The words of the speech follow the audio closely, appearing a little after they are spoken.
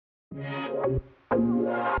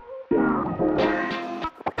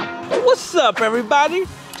What's up, everybody?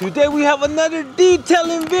 Today we have another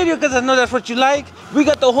detailing video because I know that's what you like. We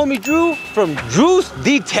got the homie Drew from Drew's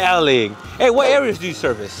Detailing. Hey, what areas do you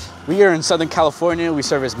service? We are in Southern California. We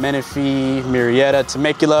service Menifee, Murrieta,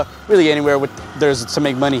 Temecula, really anywhere there's to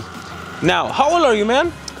make money. Now, how old are you,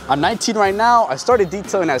 man? I'm 19 right now. I started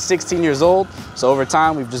detailing at 16 years old. So over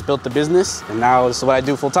time, we've just built the business, and now this is what I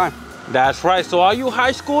do full time. That's right. So all you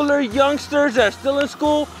high schooler youngsters that are still in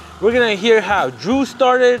school, we're gonna hear how Drew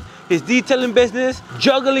started his detailing business,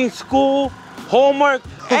 juggling school, homework,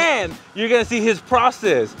 and you're gonna see his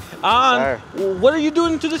process. What are you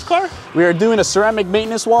doing to this car? We are doing a ceramic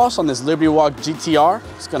maintenance wash on this Liberty Walk GTR.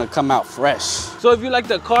 It's gonna come out fresh. So if you like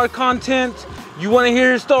the car content, you wanna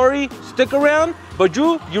hear his story, stick around. But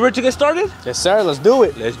Drew, you ready to get started? Yes, sir, let's do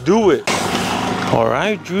it. Let's do it. All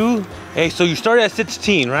right, Drew. Hey, so you started at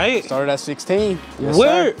 16, right? Started at 16. Yes,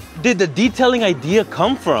 Where sir. did the detailing idea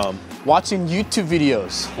come from? Watching YouTube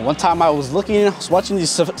videos. One time I was watching these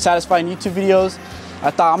satisfying YouTube videos.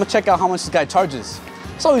 I thought, I'm gonna check out how much this guy charges.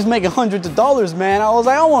 So he's making hundreds of dollars, man. I was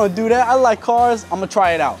like, I don't wanna do that. I like cars, I'm gonna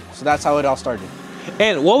try it out. So that's how it all started.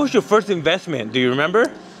 And what was your first investment? Do you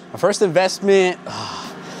remember? My first investment,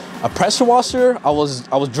 a pressure washer. I was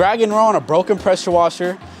dragging around a broken pressure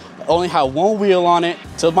washer. I only had one wheel on it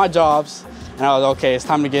to my jobs. And I was, okay, it's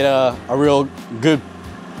time to get a real good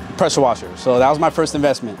pressure washer. So that was my first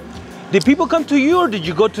investment. Did people come to you or did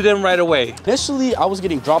you go to them right away? Initially, I was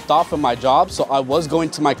getting dropped off at my job, so I was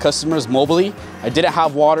going to my customers mobily. I didn't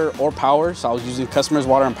have water or power, so I was using customers'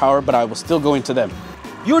 water and power, but I was still going to them.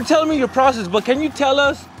 You were telling me your process, but can you tell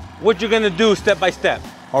us what you're gonna do step by step?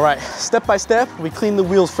 All right, step by step, we clean the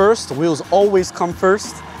wheels first. The wheels always come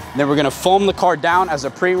first. Then we're gonna foam the car down as a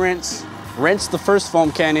pre-rinse, rinse the first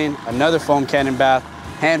foam cannon, another foam cannon bath,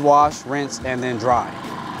 hand wash, rinse, and then dry.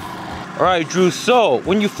 All right, Drew, so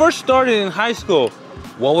when you first started in high school,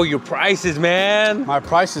 what were your prices, man? My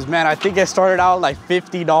prices, man, I think I started out like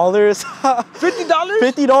 $50. $50?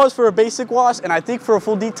 $50 for a basic wash, and I think for a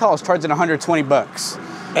full detail, I was charging 120 bucks.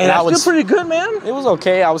 And that's still pretty good, man. It was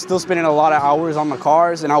okay. I was still spending a lot of hours on the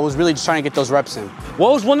cars, and I was really just trying to get those reps in.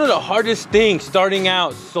 What was one of the hardest things starting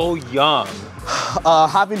out so young?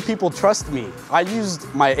 Having people trust me. I used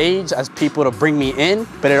my age as people to bring me in,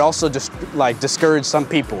 but it also just like discouraged some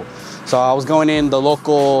people. So I was going in the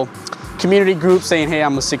local community group saying, hey,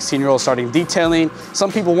 I'm a 16-year-old starting detailing. Some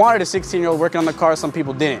people wanted a 16-year-old working on the car, some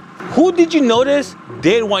people didn't. Who did you notice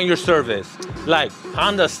did want your service? Like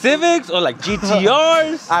Honda Civics or like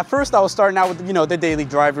GTRs? At first I was starting out with, the daily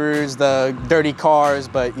drivers, the dirty cars,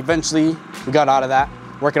 but eventually we got out of that,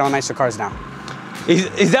 working on nicer cars now.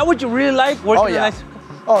 Is that what you really like, working on nicer?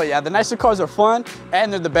 Oh yeah, the nicer cars are fun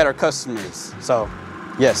and they're the better customers. So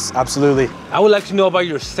yes, absolutely. I would like to know about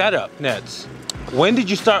your setup, Nets. When did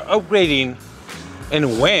you start upgrading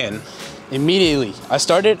and when? Immediately. I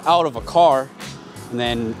started out of a car and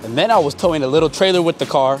then I was towing a little trailer with the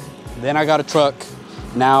car. Then I got a truck.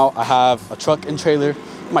 Now I have a truck and trailer.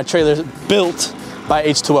 My trailer is built by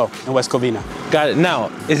H2O in West Covina. Got it. Now,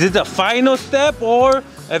 is it the final step or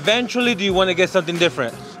eventually do you want to get something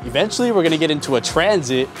different? Eventually we're gonna get into a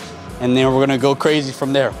Transit and then we're gonna go crazy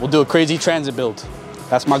from there. We'll do a crazy Transit build.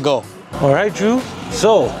 That's my goal. All right, Drew.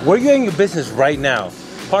 So, where are you in your business right now?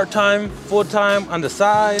 Part-time, full-time, on the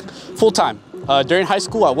side? Full-time. During high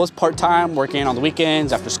school, I was part-time, working on the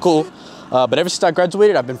weekends after school. But ever since I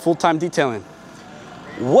graduated, I've been full-time detailing.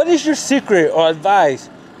 What is your secret or advice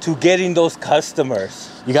to getting those customers?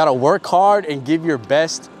 You gotta work hard and give your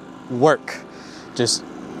best work. Just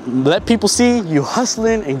let people see you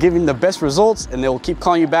hustling and giving the best results, and they'll keep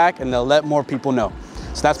calling you back and they'll let more people know.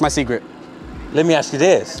 So that's my secret. Let me ask you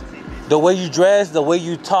this. The way you dress, the way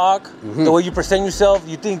you talk, the way you present yourself,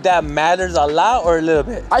 you think that matters a lot or a little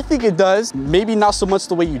bit? I think it does. Maybe not so much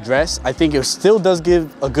the way you dress. I think it still does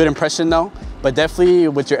give a good impression though, but definitely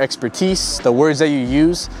with your expertise, the words that you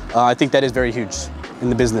use, I think that is very huge in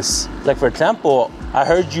the business. Like for example, I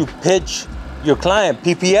heard you pitch your client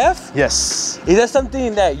PPF? Yes. Is that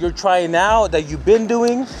something that you're trying out, that you've been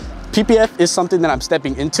doing? PPF is something that I'm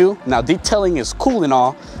stepping into. Now detailing is cool and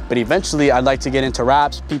all, but eventually I'd like to get into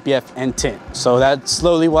wraps, PPF, and tint. So that's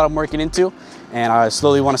slowly what I'm working into. And I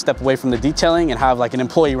slowly want to step away from the detailing and have like an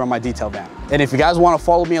employee run my detail van. And if you guys want to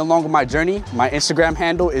follow me along with my journey, my Instagram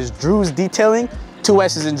handle is Drew's Detailing, 2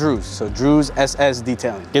 S's in Drew's. So Drew's SS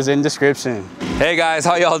Detailing is in description. Hey guys,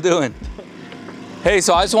 how y'all doing? Hey,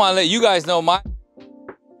 so I just want to let you guys know my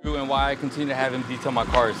and why I continue to have him detail my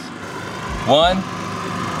cars. One,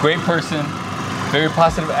 great person, very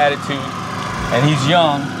positive attitude, and he's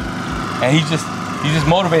young, and he's just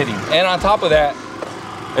motivating. And on top of that,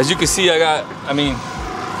 as you can see, I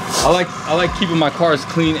like keeping my cars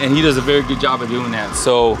clean, and he does a very good job of doing that.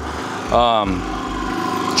 So,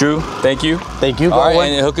 Drew, thank you. Thank you. All right,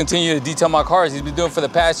 and he'll continue to detail my cars. He's been doing it for the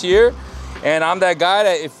past year, and I'm that guy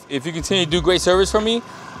that if you continue to do great service for me,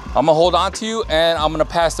 I'm gonna hold on to you, and I'm gonna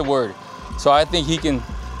pass the word. So I think he can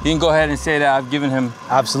go ahead and say that I've given him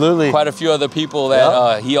absolutely quite a few other people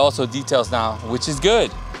that he also details now, which is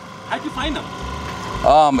good. How'd you find them?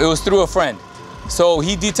 It was through a friend. So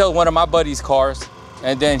he detailed one of my buddy's cars,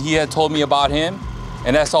 and then he had told me about him,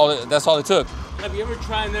 and that's all it took. Have you ever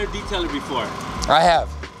tried their detailer before? I have.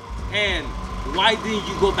 And why didn't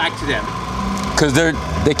you go back to them? Because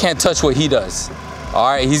they can't touch what he does. All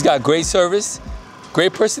right, he's got great service,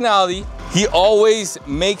 great personality. He always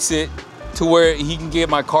makes it to where he can get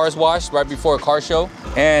my cars washed right before a car show,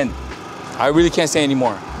 and I really can't say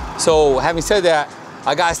anymore. So having said that,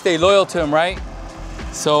 I gotta stay loyal to him, right?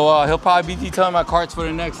 So he'll probably be detailing my cars for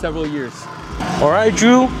the next several years. All right,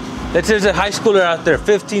 Drew, let's say there's a high schooler out there,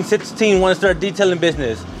 15, 16, want to start detailing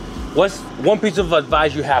business. What's one piece of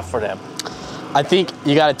advice you have for them? I think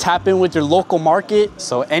you gotta tap in with your local market.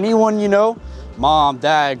 So anyone you know, mom,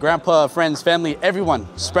 dad, grandpa, friends, family, everyone,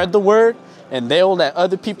 spread the word, and they'll let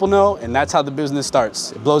other people know, and that's how the business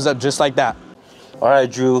starts. It blows up just like that. All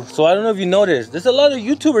right, Drew. So I don't know if you noticed, there's a lot of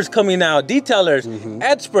YouTubers coming out, detailers,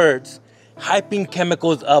 experts, hyping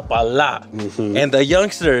chemicals up a lot. And the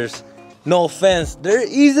youngsters, no offense, they're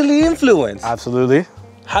easily influenced. Absolutely.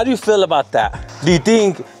 How do you feel about that? Do you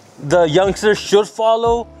think the youngsters should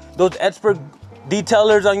follow those expert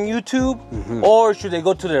detailers on YouTube, or should they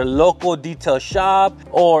go to their local detail shop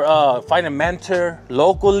or find a mentor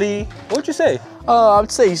locally? What would you say? I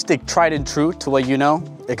would say you stick tried and true to what you know,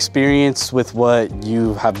 experience with what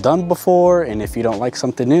you have done before, and if you don't like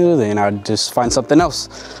something new, then I'd just find something else.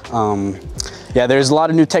 Yeah, there's a lot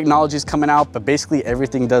of new technologies coming out, but basically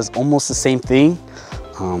everything does almost the same thing.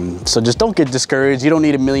 So just don't get discouraged. You don't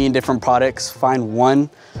need a million different products. Find one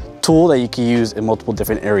tool that you can use in multiple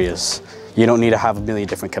different areas. You don't need to have a million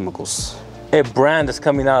different chemicals. A brand that's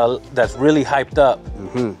coming out that's really hyped up.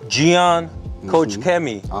 Gion, Coach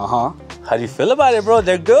Kemi. How do you feel about it, bro?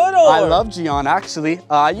 They're good, or? I love Gion, actually.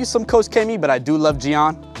 I use some Coach Kemi, but I do love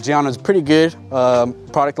Gion. Gion is pretty good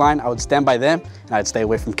product line. I would stand by them, and I'd stay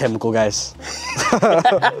away from chemical guys.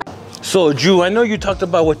 So, Drew, I know you talked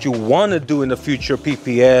about what you want to do in the future,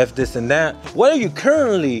 PPF, this and that. What are you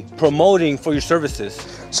currently promoting for your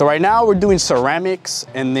services? So right now we're doing ceramics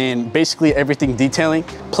and then basically everything detailing.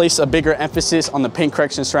 Place a bigger emphasis on the paint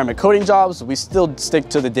correction ceramic coating jobs. We still stick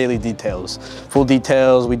to the daily details. Full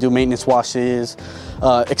details, we do maintenance washes,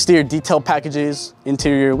 exterior detail packages,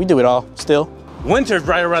 interior, we do it all still. Winter's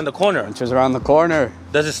right around the corner. Winter's around the corner.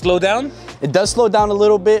 Does it slow down? It does slow down a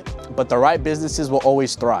little bit, but the right businesses will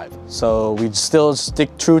always thrive. So we still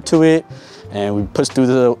stick true to it, and we push through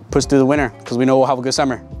the winter because we know we'll have a good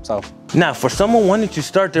summer. So now, for someone wanting to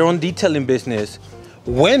start their own detailing business,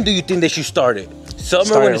 when do you think they should start it?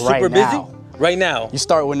 Summer when it's super busy? Right now. You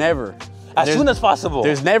start whenever. As soon as possible.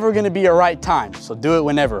 There's never going to be a right time, so do it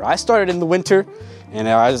whenever. I started in the winter, and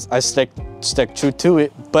I stick true to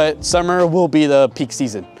it. But summer will be the peak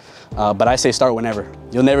season. But I say start whenever.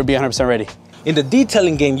 You'll never be 100% ready. In the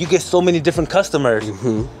detailing game, you get so many different customers.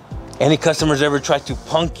 Any customers ever try to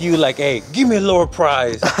punk you like, hey, give me a lower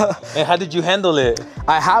price? And how did you handle it?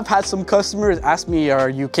 I have had some customers ask me, are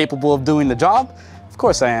you capable of doing the job? Of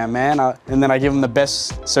course I am, man. And then I give them the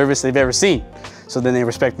best service they've ever seen. So then they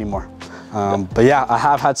respect me more. But yeah, I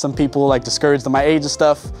have had some people like discouraged at my age and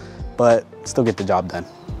stuff, but still get the job done.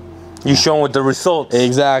 You show them with the results.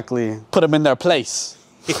 Exactly. Put them in their place.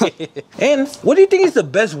 And what do you think is the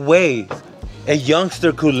best way a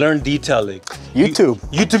youngster could learn detailing? YouTube.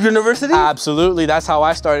 YouTube University? Absolutely. That's how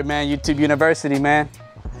I started, man. YouTube University, man.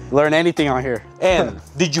 Learn anything on here. And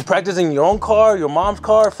did you practice in your own car, your mom's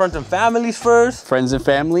car, friends and families first? Friends and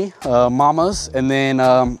family, mamas. And then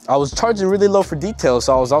I was charging really low for details.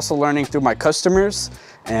 So I was also learning through my customers.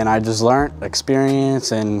 And I just learned,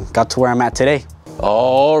 experience, and got to where I'm at today.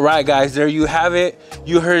 All right, guys, there you have it.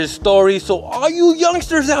 You heard his story. So all you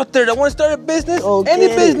youngsters out there that want to start a business, any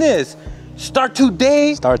business, start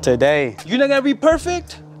today. Start today. You're not gonna be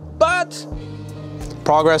perfect, but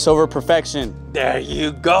progress over perfection. There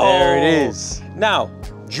you go. There it is. Now,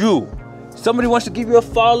 Drew, somebody wants to give you a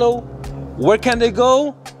follow. Where can they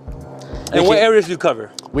go? And what areas do you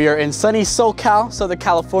cover? We are in sunny SoCal, Southern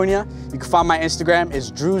California. You can find my Instagram. It's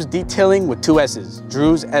Drew's Detailing with 2 S's.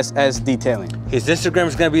 Drew's SS Detailing. His Instagram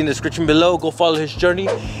is going to be in the description below. Go follow his journey.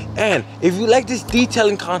 And if you like this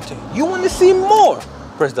detailing content, you want to see more,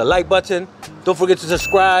 press the like button. Don't forget to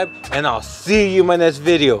subscribe, and I'll see you in my next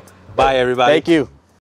video. Bye, everybody. Thank you.